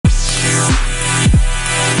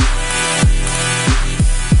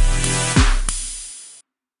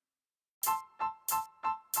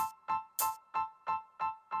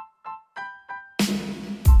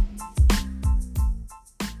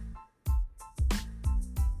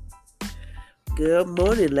Good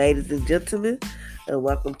morning, ladies and gentlemen, and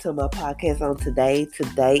welcome to my podcast on today.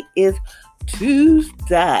 Today is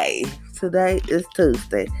Tuesday.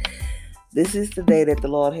 This is the day that the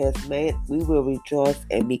Lord has made. We will rejoice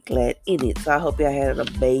and be glad in it. So I hope y'all had an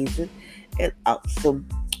amazing and awesome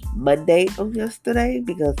Monday on yesterday,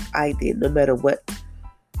 because I did. No matter what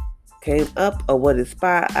came up or what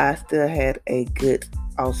inspired, I still had a good,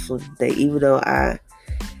 awesome day, even though I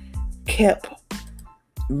kept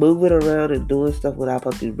moving around and doing stuff without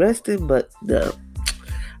supposed to be resting. But no,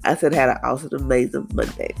 I said had an awesome, amazing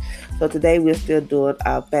Monday. So today we're still doing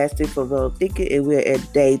our fasting for wrong thinking, and we're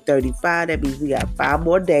at day 35. That means we got 5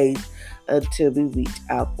 more days until we reach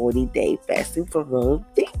our 40-day fasting for wrong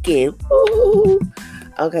thinking. Woo!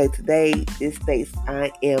 Okay, today it states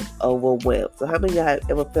I am overwhelmed. So how many of y'all have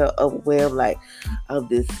ever felt overwhelmed? Like I'm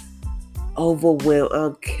just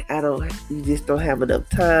overwhelmed. You just don't have enough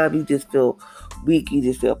time. You just feel weak. You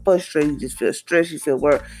just feel frustrated. You just feel stressed. You feel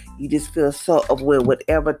work. You just feel so overwhelmed.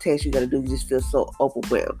 Whatever task you got to do, you just feel so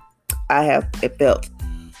overwhelmed. I have felt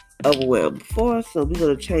overwhelmed before, so we're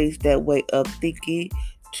going to change that way of thinking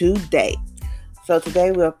today. So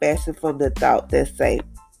today we're fasting from the thought that say,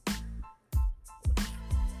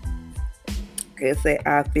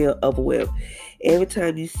 I feel overwhelmed. Every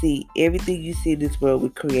time you see, everything you see in this world was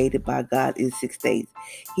created by God in 6 days.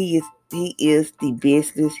 He is the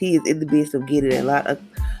business. He is in the business of getting a lot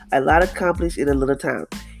accomplished in a little time.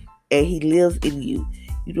 And He lives in you.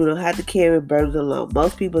 You don't have to carry burdens alone.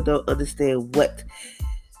 Most people don't understand what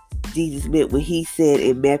Jesus meant when He said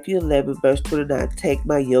in Matthew 11, verse 29, take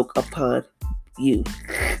my yoke upon you.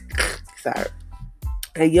 Sorry.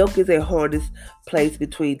 A yoke is a harness placed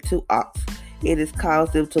between 2 ox. It has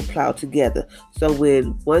caused them to plow together. So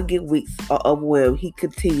when one gets weak or overwhelmed, he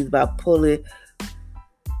continues by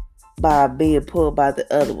being pulled by the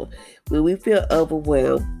other one. When we feel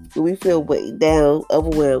overwhelmed, when we feel weighed down,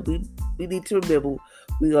 overwhelmed, we need to remember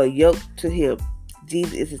we are yoked to Him.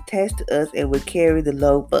 Jesus is attached to us and will carry the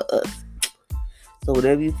load for us. So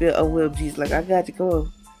whenever you feel overwhelmed, Jesus like, I got you, come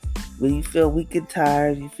on. When you feel weak and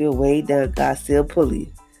tired, you feel weighed down, God still pulling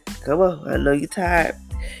you. Come on, I know you're tired.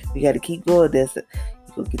 We got to keep going. You're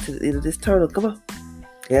going to get to the end of this tunnel. Come on.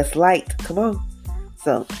 That's light. Come on.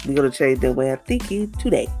 So, we're going to change that way of thinking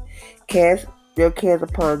today. Cast your cares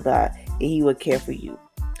upon God, and He will care for you.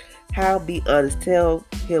 How? Be honest. Tell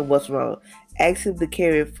Him what's wrong. Ask Him to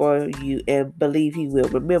carry it for you, and believe He will.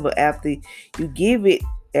 Remember, after you give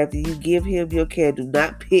Him your care, do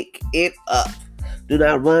not pick it up. Do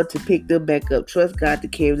not run to pick them back up. Trust God to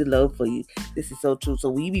carry the load for you. This is so true. So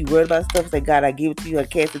when you be worried about stuff, say, God, I give it to you. I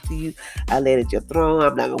cast it to you. I lay it at your throne.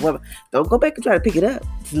 I'm not going to worry. Don't go back and try to pick it up.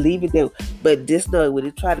 Just leave it there. But just know when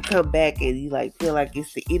it try to come back and you feel like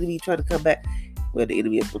it's the enemy trying to come back, well, the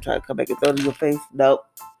enemy is going to try to come back and throw it in your face. Nope.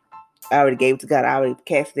 I already gave it to God. I already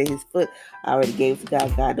cast it at His foot. I already gave it to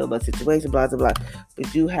God. God knows my situation, blah, blah, blah.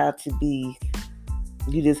 But you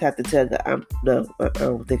just have to tell God, I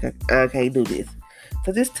don't think I can't do this.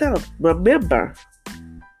 So just tell Him, remember,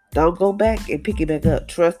 don't go back and pick it back up.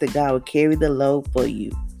 Trust that God will carry the load for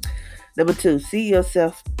you. Number 2, see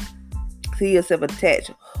yourself attached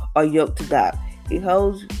or yoked to God. He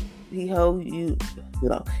holds you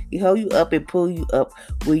up and pull you up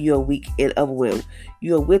when you're weak and overwhelmed.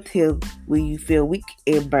 You are with Him when you feel weak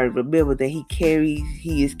and burdened. Remember that He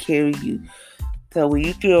is carrying you. So when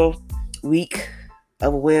you feel weak,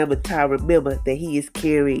 overwhelmed, and tired, remember that He is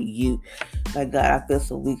carrying you. Like, God, I feel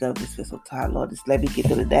so weak. I just feel so tired, Lord. Just let me get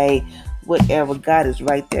through the day. Whatever, God is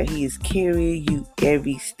right there. He is carrying you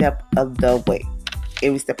every step of the way.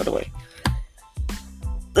 Every step of the way.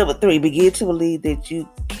 Number 3, begin to believe that you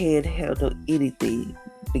can handle anything.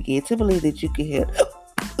 Begin to believe that you can handle.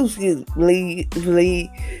 Begin to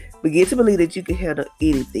believe that you can handle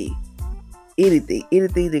anything.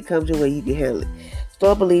 Anything that comes your way, you can handle it.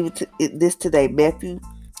 Start believing this today. Matthew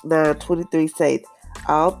 9:23 says,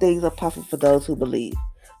 all things are possible for those who believe.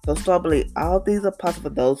 So start believing. All things are possible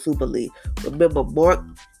for those who believe. Remember, Mark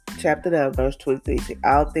chapter 9, verse 23 says,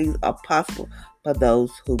 all things are possible for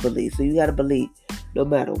those who believe. So you got to believe. No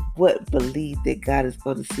matter what, believe that God is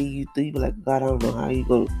going to see you through. You be like, God, I don't know how you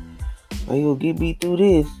going to get me through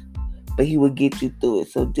this. But He will get you through it.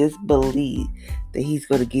 So just believe that He's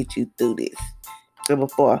going to get you through this. Number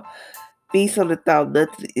 4, feast on the thought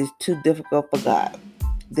nothing is too difficult for God.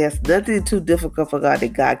 There's nothing too difficult for God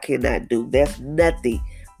that God cannot do. There's nothing,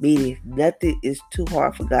 meaning nothing is too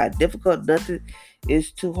hard for God. Nothing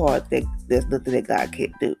is too hard. There's nothing that God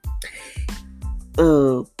can't do.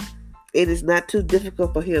 It is not too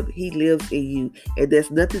difficult for him. He lives in you, and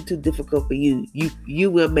there's nothing too difficult for you.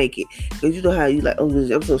 You will make it. Because you know how you like, oh,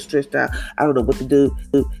 I'm so stressed out. I don't know what to do.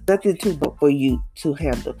 Nothing too big for you to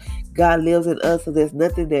handle. God lives in us, so there's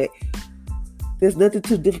nothing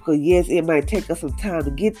too difficult. Yes, it might take us some time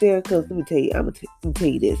to get there. Because let me tell you, let me tell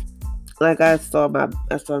you this. Like I started my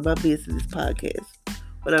business podcast.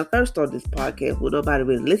 When I first started this podcast, when nobody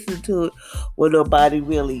really listened to it, when nobody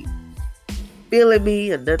really feeling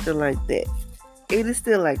me or nothing like that. It is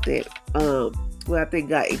still like that. Well, I thank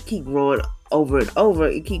God it keep growing over and over.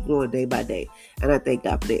 It keep growing day by day. And I thank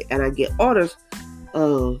God for that. And I get orders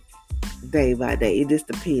day by day. It just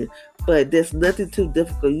depends. But there's nothing too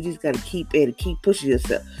difficult. You just got to keep at it. Keep pushing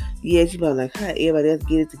yourself. Yes, you might like, how everybody else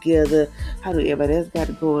get it together? How do everybody else got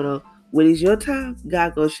it going on? When it's your time,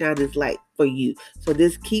 God gonna shine His light for you. So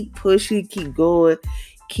just keep pushing, keep going.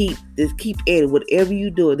 Keep adding. Whatever you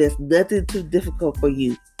do, there's nothing too difficult for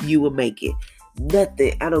you. You will make it.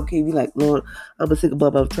 Nothing. I don't care if you like, Lord, I'm a single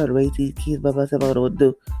mom. I'm trying to raise these kids by myself. I don't know what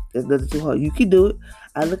to do. There's nothing too hard. You can do it.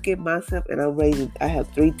 I look at myself and I have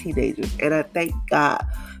 3 teenagers. And I thank God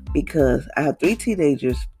because I have 3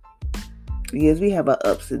 teenagers. Yes, we have our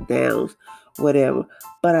ups and downs, whatever.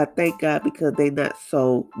 But I thank God because they're not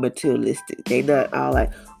so materialistic. They're not all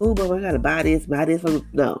like, oh, mama, I gotta buy this.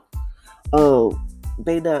 No.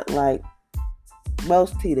 They not like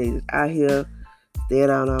most teenagers out here staying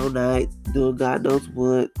out all night, doing God knows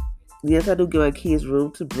what. Yes, I do give my kids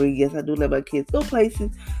room to breathe. Yes, I do let my kids go places.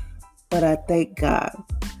 But I thank God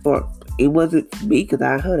for it wasn't me because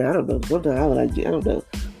I heard it. I don't know. Sometimes I was like, I don't know.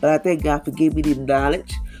 But I thank God for giving me the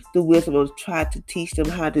knowledge, the wisdom of trying to teach them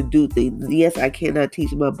how to do things. Yes, I cannot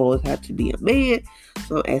teach my boys how to be a man.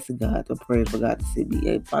 So I'm asking God, I'm praying for God to send me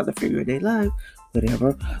a father figure in their life,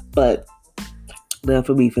 whatever. But not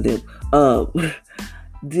for me, for them.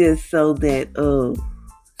 Just so that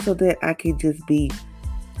I can just be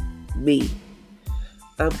me.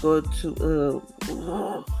 I'm going to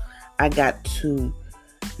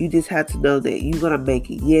you just have to know that you're gonna make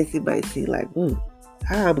it. Yes, it might seem like,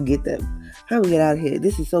 how I'm gonna get them? How I'm gonna get out of here?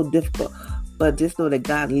 This is so difficult. But just know that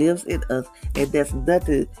God lives in us, and there's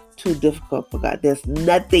nothing too difficult for God. There's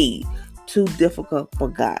nothing too difficult for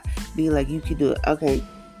God. Be like, you can do it. Okay.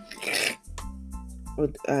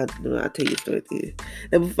 I'll tell you a story here.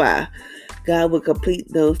 Number 5, God will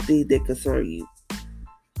complete those things that concern you.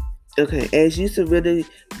 Okay, as you surrender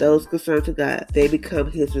those concerns to God, they become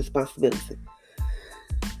His responsibility.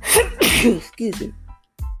 Excuse me.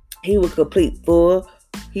 He will complete,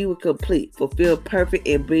 fulfill perfect,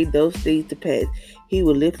 and bring those things to pass. He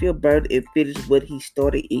will lift your burden and finish what He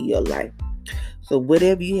started in your life. So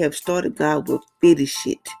whatever you have started, God will finish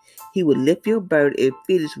it. He will lift your burden and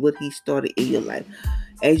finish what He started in your life.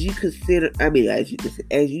 As you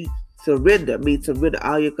surrender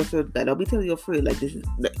all your concerns to God. Don't be telling your friend like this is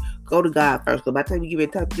go to God first. Because by the time you get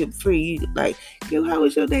ready to talk to your friend, you like, how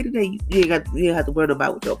was your day today? You ain't have to worry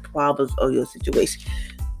about your problems or your situation.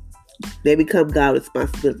 They become God's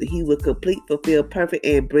responsibility. He will complete, fulfill, perfect,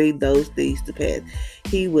 and bring those things to pass.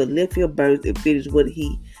 He will lift your burdens and finish what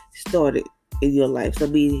He started in your life. So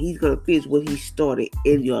He's going to finish what He started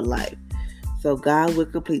in your life. So God will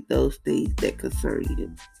complete those things that concern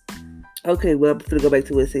you. Okay, well, I'm going to go back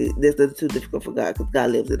to what it says. There's nothing too difficult for God because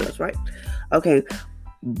God lives in us, right? Okay,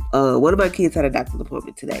 one of my kids had a doctor's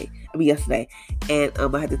appointment yesterday. And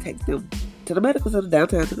I had to take them to the medical center,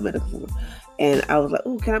 downtown to the medical center. And I was like,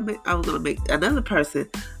 I was going to make another person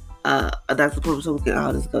a doctor's appointment so we can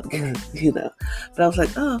all just go together, But I was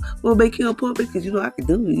like, we'll make you an appointment because, I can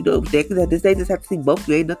do it, because at this day, just have to see both of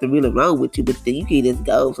you. Ain't nothing really wrong with you, but then you can just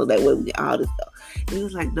go so that way we can all just go. And he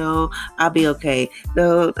was like, no, I'll be okay.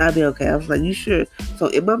 No, I'll be okay. I was like, you sure? So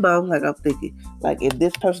in my mind, like, I'm thinking, like, if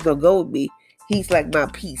this person don't go with me, he's like my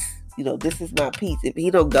peace. This is my peace. If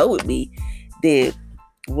he don't go with me, then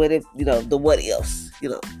what if, the what ifs,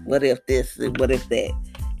 what if this and what if that?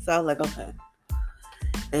 So I was like, okay.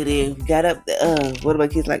 And then got up, one of my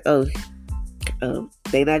kids like,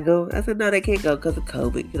 they not go? I said, no, they can't go because of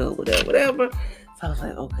COVID, whatever. So I was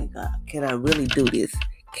like, okay, God, can I really do this?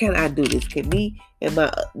 Can I do this? Can me and my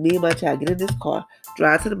child get in this car,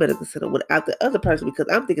 drive to the medical center without the other person? Because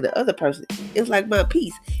I'm thinking the other person is like my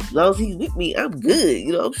peace. As long as he's with me, I'm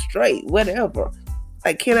good. I'm straight, whatever.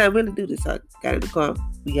 Like, can I really do this? So I got in the car.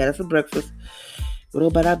 We got us some breakfast. Went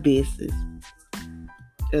on about our business.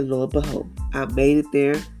 And lo and behold, I made it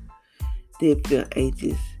there. Didn't feel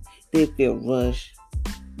anxious. Didn't feel rushed.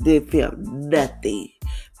 Didn't feel nothing.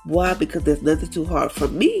 Why? Because there's nothing too hard for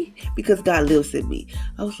me. Because God lives in me.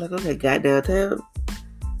 I was like, okay, got downtown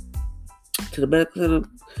to the medical center.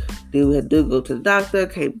 Then we had to go to the doctor,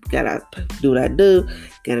 got out, do what I do,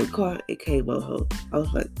 got in the car, and came on home. I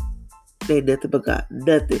was like, there ain't nothing but God,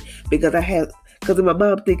 nothing. Because in my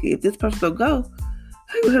mom thinking, if this person don't go,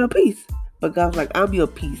 I ain't gonna have no peace. But God was like, I'm your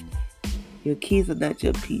peace. Your kids are not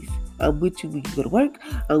your peace. I'm with you when you go to work.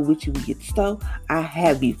 I'm with you when you get to store. I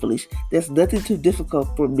have you, Felicia. There's nothing too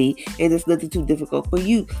difficult for me, and there's nothing too difficult for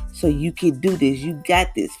you. So you can do this. You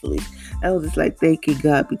got this, Felicia. I was just like, thanking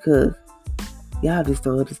God, because y'all just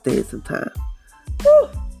don't understand sometimes. Whew.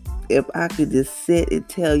 If I could just sit and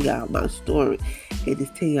tell y'all my story and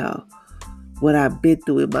just tell y'all what I've been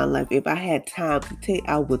through in my life. If I had time to tell,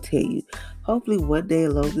 I would tell you. Hopefully one day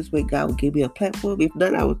along this way, God will give me a platform. If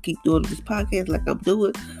not, I will keep doing this podcast like I'm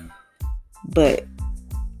doing. But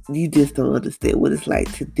you just don't understand what it's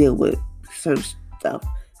like to deal with certain stuff.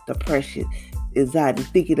 Depression, anxiety,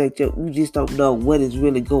 thinking that you just don't know what is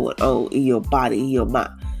really going on in your body, in your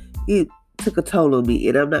mind. It took a toll on me.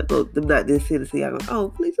 And I'm not just sitting and saying,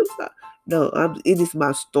 oh, please, I'm sorry. No, it is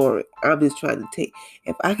my story. I'm just trying to take.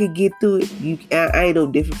 If I can get through it, I ain't no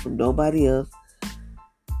different from nobody else.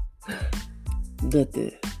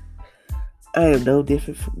 Nothing. I am no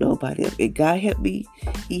different from nobody else. And God helped me.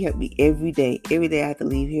 He helped me every day. Every day I had to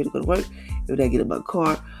leave here to go to work. Every day I get in my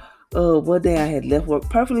car. One day I had left work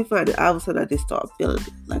perfectly fine. And all of a sudden I just started feeling it.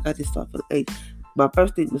 Like I just started feeling it. My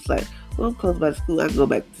first thing was like, well, I'm close by the school. I can go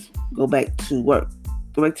back to work.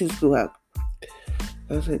 Go back to the schoolhouse.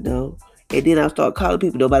 I said no. And then I started calling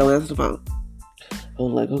people. Nobody would answer the phone. I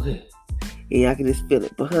was like, okay. And I can just feel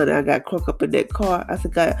it. But honey, I got crunk up in that car. I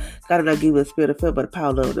said, God did not give me a spirit of fear, but a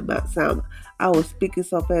power of the mouth sound. I was speaking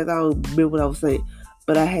so fast, I don't remember what I was saying.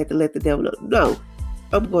 But I had to let the devil know, no,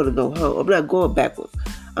 I'm going to go home. I'm not going backwards.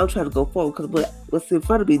 I'm trying to go forward, because what's in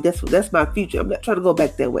front of me, that's my future. I'm not trying to go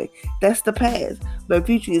back that way. That's the past. My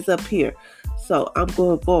future is up here. So I'm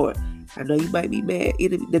going forward. I know you might be mad,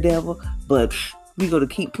 the devil, but we're going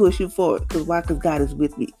to keep pushing forward. Because why? Because God is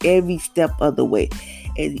with me every step of the way.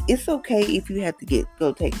 And it's okay if you have to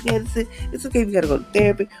go take medicine. It's okay if you got to go to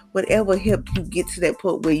therapy. Whatever helps you get to that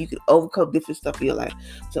point where you can overcome different stuff in your life.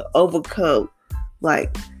 To overcome,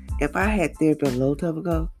 like, if I had therapy a long time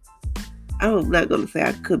ago, I'm not going to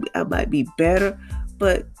say I might be better,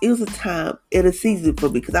 but it was a time and a season for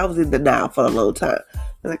me, because I was in denial for a long time.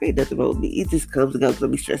 I'm like, ain't nothing wrong with me. It just comes and goes because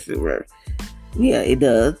I be stressing around. Yeah, it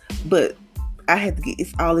does. But I had to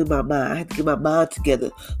it's all in my mind. I had to get my mind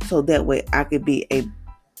together so that way I could be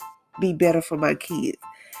better for my kids.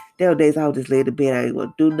 There were days I would just lay in the bed. I didn't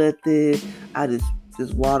want to do nothing. I just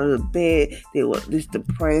water the bed. They were just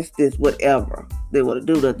depressed, this whatever. They want to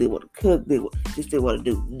do nothing. They want to cook. They want to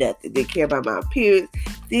do nothing. They care about my appearance.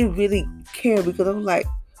 They didn't really care, because I'm like,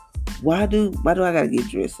 why do I gotta get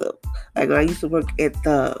dressed up? Like when I used to work at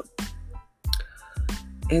the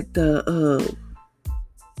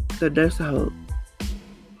nursing home.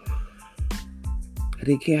 I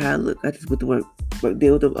didn't care how I looked. I just went to work,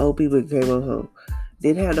 deal with them old people, and came on home.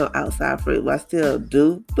 Didn't have no outside friends. Well, I still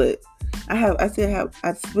do, but I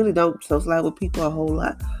really don't socialize with people a whole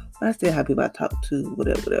lot. But I still have people I talk to,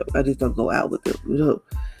 whatever. I just don't go out with them,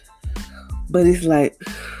 But it's like,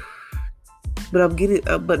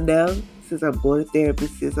 but now, since I'm going to therapy,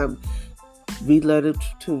 since I'm relearning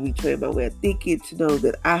to retrain my way of thinking, to know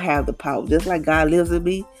that I have the power. Just like God lives in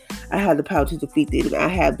me, I have the power to defeat the enemy. I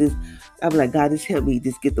have this. I'm like, God, just help me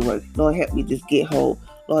just get to work. Lord, help me just get home.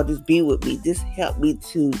 Lord, just be with me. Just help me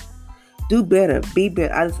to do better, be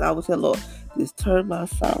better. I just always tell Lord, just turn my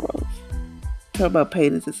sorrows, turn my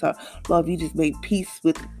pain into sorrow. Lord, if you just make peace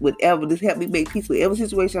with whatever, just help me make peace with every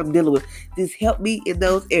situation I'm dealing with. Just help me in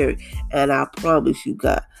those areas. And I promise you,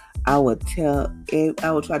 God, I will try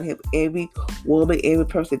to help every woman, every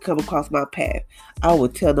person come across my path. I will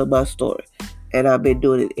tell them my story. And I've been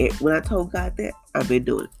doing it. When I told God that, I've been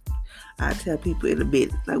doing it. I tell people in a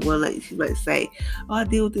minute. Like one lady, she might say, oh, I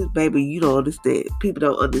deal with this, baby. You don't understand. People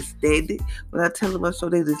don't understand it. When I tell them my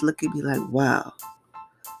story, they just look at me like, wow.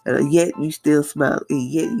 And yet you still smile. And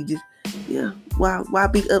yet you just, why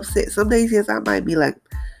be upset? Some days, yes, I might be like,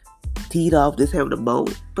 teed off, just having a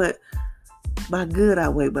moment. But my good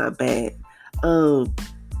outweigh my bad.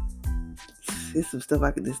 It's some stuff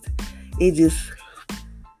I can just, it's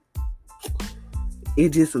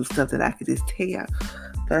just some stuff that I can just tell y'all.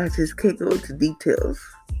 But I just can't go into details,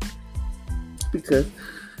 because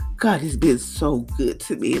God has been so good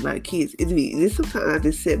to me and my kids. And sometimes I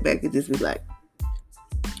just sit back and just be like,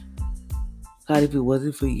 God, if it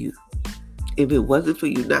wasn't for you,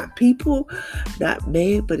 not people, not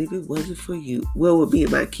man, but if it wasn't for you, where would me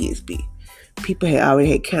and my kids be? People had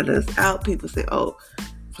already counted us out. People say, oh,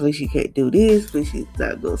 Felicia can't do this. Felicia's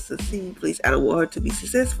not going to succeed. Felicia, I don't want her to be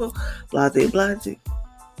successful. Blase, blase.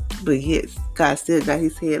 But yet, God still got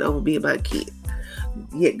his hand over me and my kids.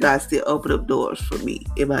 Yet God still opened up doors for me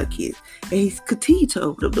and my kids. And he's continued to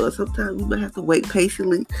open up doors. Sometimes we might have to wait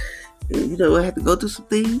patiently. And, I have to go through some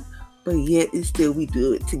things. But yet, it's still we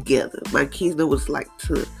do it together. My kids know what it's like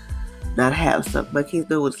to not have something. My kids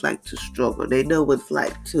know what it's like to struggle. They know what it's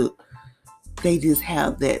like to, they just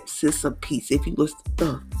have that sense of peace. If you was,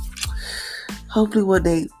 hopefully one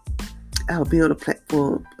day I'll be on a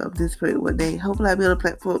platform. I'm just praying one day. Hopefully I'll be on a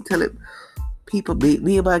platform telling people,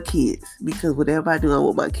 me and my kids, because whatever I do, I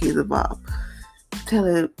want my kids involved.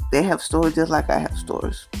 Telling they have stories just like I have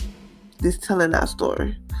stories. Just telling our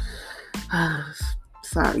story.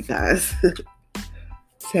 Sorry, guys.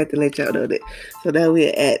 Just had to let y'all know that. So now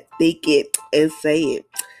we're at Think It and Say It.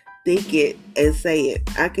 Think it and say it.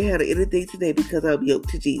 I can handle anything today because I'm yoked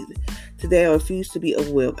to Jesus. Today I refuse to be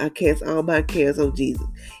overwhelmed. I cast all my cares on Jesus.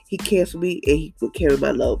 He cares for me and he will carry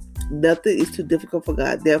my load. Nothing is too difficult for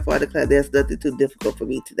God. Therefore I declare there's nothing too difficult for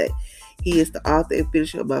me today. He is the author and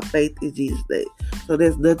finisher of my faith in Jesus' name. So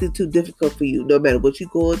there's nothing too difficult for you. No matter what you're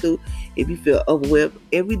going through, if you feel overwhelmed,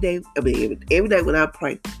 every night when I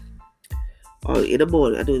pray, or in the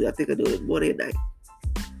morning, I think I do it in the morning and night.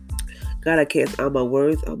 God, I cast all my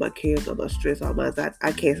worries, all my cares, all my stress, all my anxiety.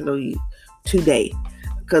 I cast it on you today.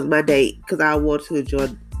 Because I want to enjoy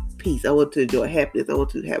peace. I want to enjoy happiness. I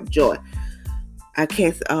want to have joy. I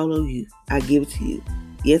cast it all on you. I give it to you.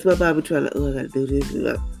 Yes, my Bible trying to, I got to do this.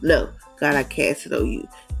 No, God, I cast it on you.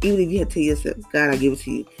 Even if you have to tell yourself, God, I give it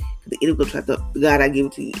to you. The enemy going to try to, God, I give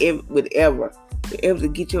it to you. Whatever to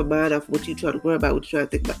get your mind off what you're trying to worry about, what you're trying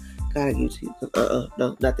to think about. God, I give it to you.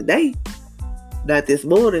 No, not today. Not this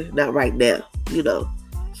morning, not right now, And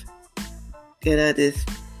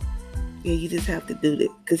you just have to do that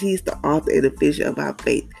because he's the author and the finisher of our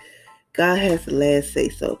faith. God has the last say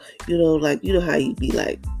so. How you be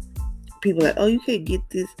like, people like, oh, you can't get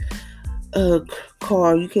this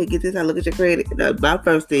car, you can't get this. I look at your credit. Now, my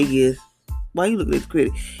first thing is, why are you looking at the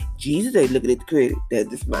credit? Jesus ain't looking at the credit.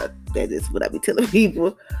 That is what I be telling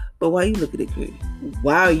people. But why are you looking at credit?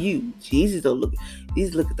 Why are you? Jesus don't look.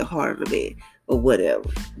 Jesus look at the heart of the man. Or whatever.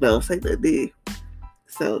 No, I'm saying that there.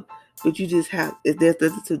 So, but you just have, there's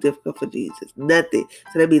nothing too difficult for Jesus. Nothing.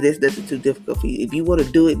 So that means there's nothing too difficult for you. If you want to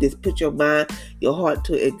do it, just put your mind, your heart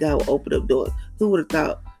to it, and God will open up doors. Who would have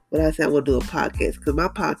thought when I said I want to do a podcast? Because my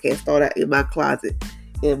podcast started out in my closet,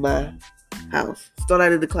 in my house. Started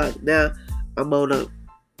out in the closet. Now, I'm on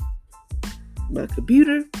my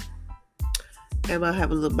computer, and I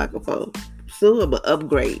have a little microphone. Soon, I'm going to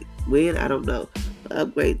upgrade. When? I don't know.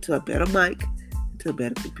 Upgrade to a better mic, to a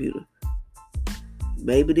better computer.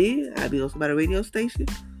 Maybe then I'll be on somebody's radio station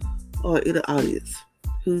or in the audience.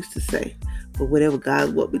 Who's to say? But whatever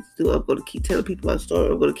God wants me to do, I'm going to keep telling people my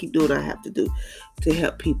story. I'm going to keep doing what I have to do to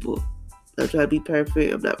help people. I'm trying to be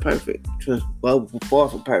perfect. I'm not perfect. Well, far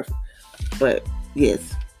from perfect. But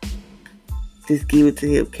yes, just give it to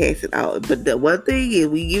him, cast it out. But the one thing is,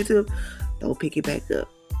 when you give it to him, don't pick it back up.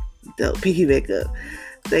 Don't pick it back up.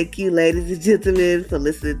 Thank you, ladies and gentlemen, for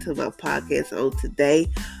listening to my podcast on today.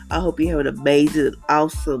 I hope you have an amazing and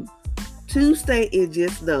awesome Tuesday. And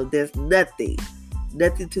just know there's nothing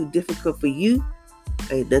too difficult for you,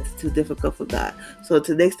 and nothing too difficult for God. So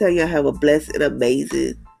until next time, y'all have a blessed and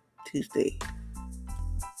amazing Tuesday.